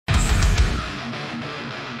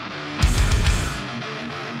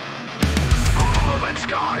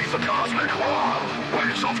the cosmic war.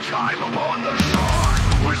 Waves of time upon the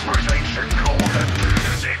shore. Whispers ancient golden.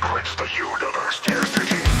 Secrets the universe dares to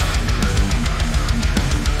keep.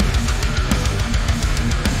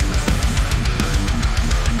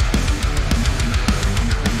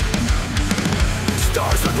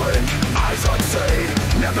 Stars that blink, eyes unseen.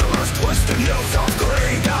 Nebulous twisted hues of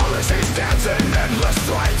green. Galaxies dancing endless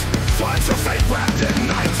light. Flags of fate wrapped in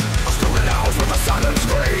night. A stolen house with a silent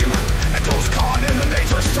scream. Echoes caught in the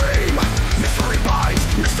nature stream. Mystery binds,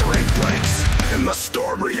 mystery breaks. In the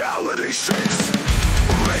storm reality shakes.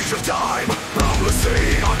 Rage of time, boundless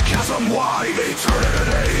sea. A chasm-wide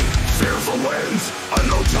eternity. Fearful winds,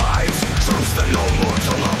 unknown times. Truths that no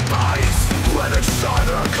mortal abides. Let it shine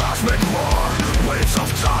a cosmic roar. Waves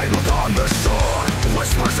of time upon the shore.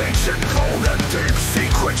 Whispers ancient, cold and deep.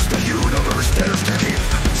 Secrets the universe dares to keep.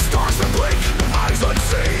 Stars that blink, eyes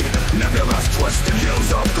unseen. Nebulous twisted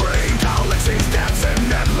hues of green. Galaxies dance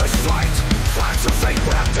in endless flight. Flags of fate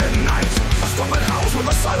wrapped in night. A storming house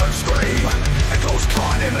with a silent scream. Echoes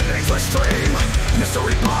caught in an ageless stream.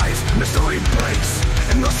 Mystery binds, mystery breaks.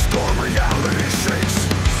 In the storm reality shakes.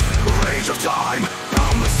 Rage of time,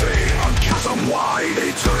 boundless sea. A chasm-wide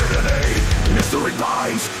eternity. Mystery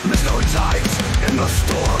binds, mystery tides. In the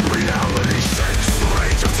storm reality shakes.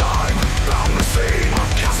 Rage of time, boundless sea. A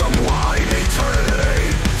chasm-wide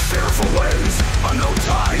eternity. Fearful winds, unknown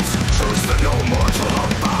tides. Truths that no mortal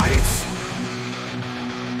abides.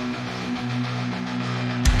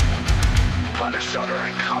 Planet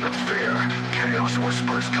shuddering, comet fear. Chaos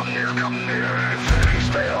whispers, come near, come near. Infinity's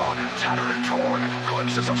veil, tattered and torn.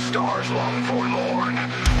 Glimpses of stars long forlorn.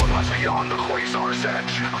 What lies beyond the quasar's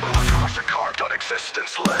edge? Blood crushed and carved on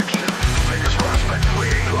existence ledge. Fingers grasping,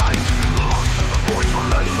 fleeing light. Lost to the void's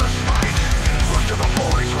relentless fight. Lost to the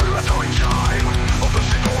void's relentless time. Of the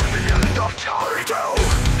storm, the end of time.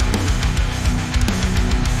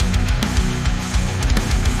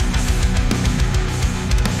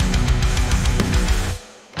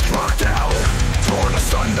 Down, torn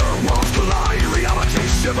asunder, walls collide. Reality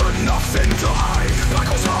shivered, nothing to hide. Black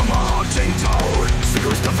holes on a haunting tone.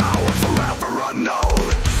 Secrets devoured, forever unknown.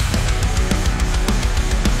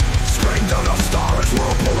 Spring down of stars,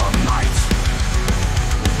 whirlpool of night.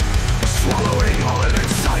 Swallowing all in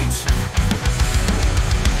its sight.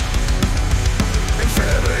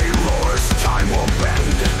 Infinity roars, time will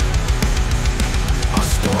bend. A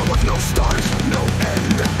storm with no start, no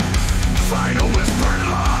end. Final whispered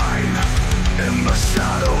line. In the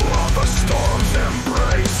shadow of the storm's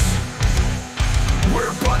embrace.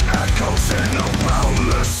 We're but echoes in a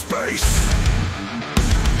boundless space.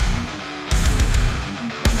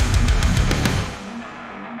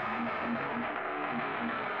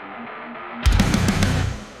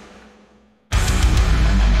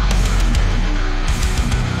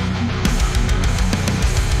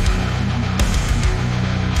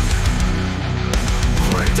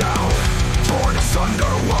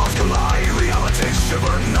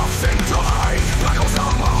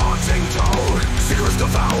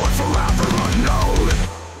 Devoured forever unknown.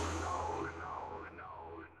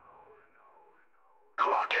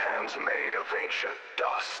 Clock hands made of ancient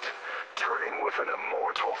dust, turning with an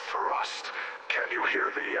immortal thrust. Can you hear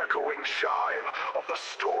the echoing chime of the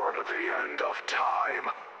storm at the end of time?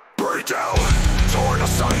 Breakdown, torn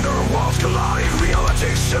asunder, walls collide. Reality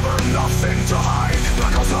shiver, nothing to hide.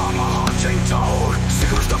 Black holes on a haunting tone.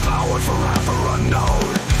 Secrets devoured forever unknown.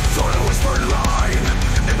 Thought a whispered line.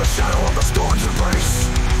 In the shadow of the storm's embrace.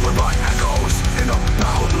 We're but echoes in a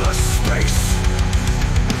boundless space.